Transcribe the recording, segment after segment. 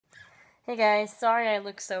Hey guys, sorry I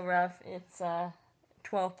look so rough. It's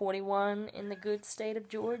 12:41 in the good state of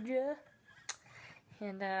Georgia,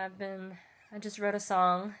 and I just wrote a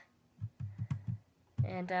song,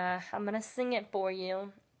 and I'm gonna sing it for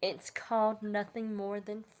you. It's called Nothing More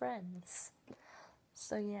Than Friends.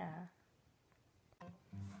 So yeah.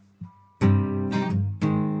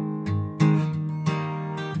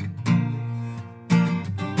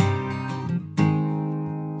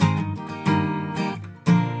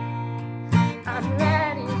 I'm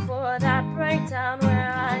ready for that breakdown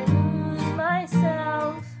where I lose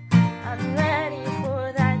myself. I'm ready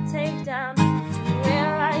for that takedown to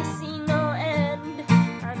where I see no end.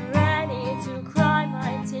 I'm ready to cry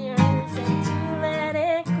my tears and to let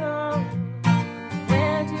it go.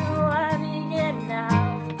 Where do I begin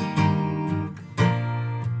now?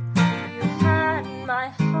 You had my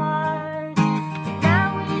heart, and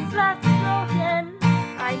now it's left broken.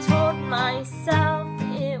 I told myself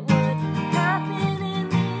it would happen in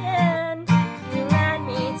the end. You led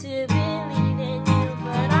me to believe in you,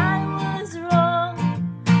 but I was wrong.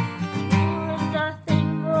 We were nothing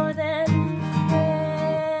more than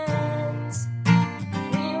friends.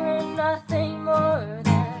 We were nothing more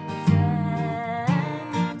than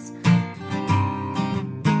friends.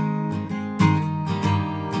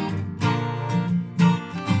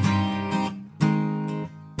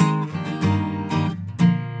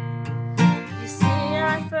 You see,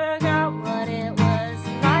 I forgot what it was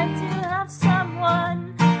like to have someone.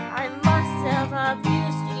 I must have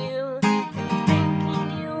abused you, thinking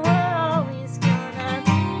you were always gonna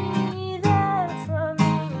be there for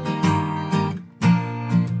me.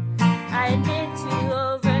 I admit to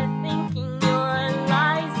overthinking your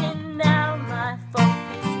lies, and now my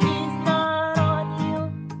focus is not on you.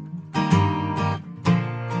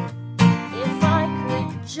 If I could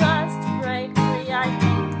just break free, I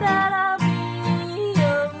think that I'll be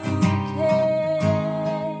okay.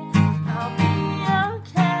 I'll be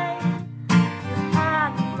okay. You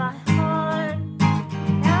had my heart,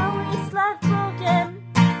 now it's left broken.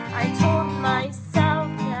 I told myself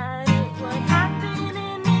that it would happen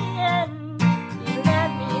in the end. You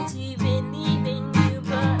led me to believe in you,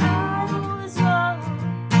 but I was wrong.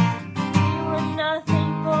 We were nothing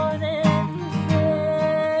more than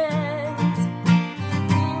friends.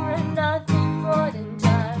 We were nothing more than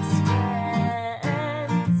just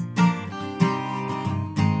friends.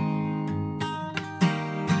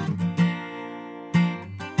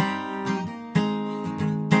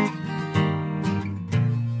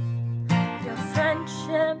 Your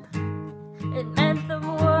friendship, it meant the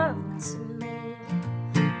world to me.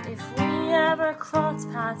 If we ever cross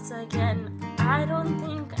paths again, I don't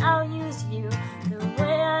think I'll use you the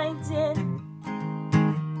way I did.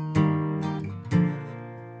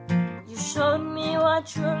 You showed me what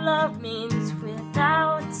true love means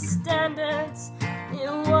without standards.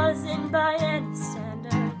 It wasn't by any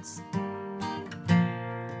standards.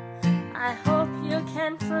 I hope you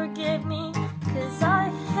can forgive me, 'cause I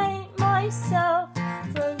hate myself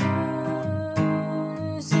for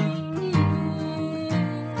losing you.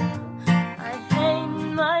 I hate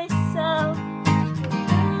myself for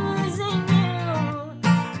losing you.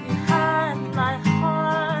 You had my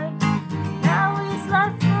heart, now it's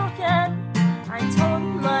left broken. I told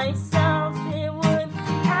myself it would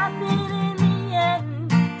happen in the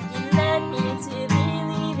end. You led me to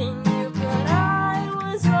believe in you, but I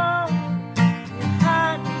was wrong. You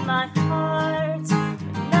had my heart,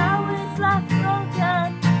 but now it's left broken.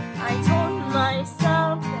 I told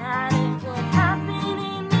myself that it would happen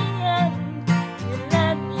in the end. You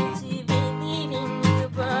led me to believe in you,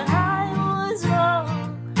 but I was wrong.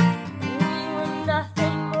 We were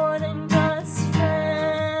nothing more than just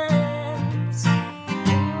friends.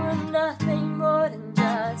 We were nothing more than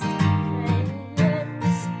just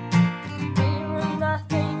friends. We were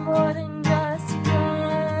nothing more than just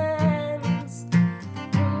friends.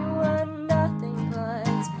 We were nothing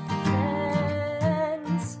but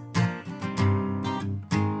friends.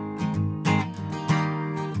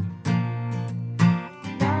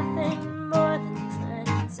 Nothing more than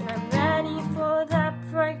friends. And I'm ready for that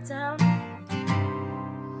breakdown,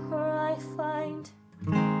 where I find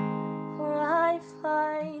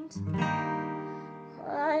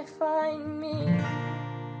me.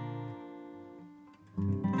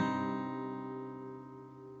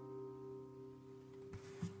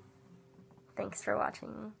 Thanks for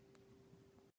watching.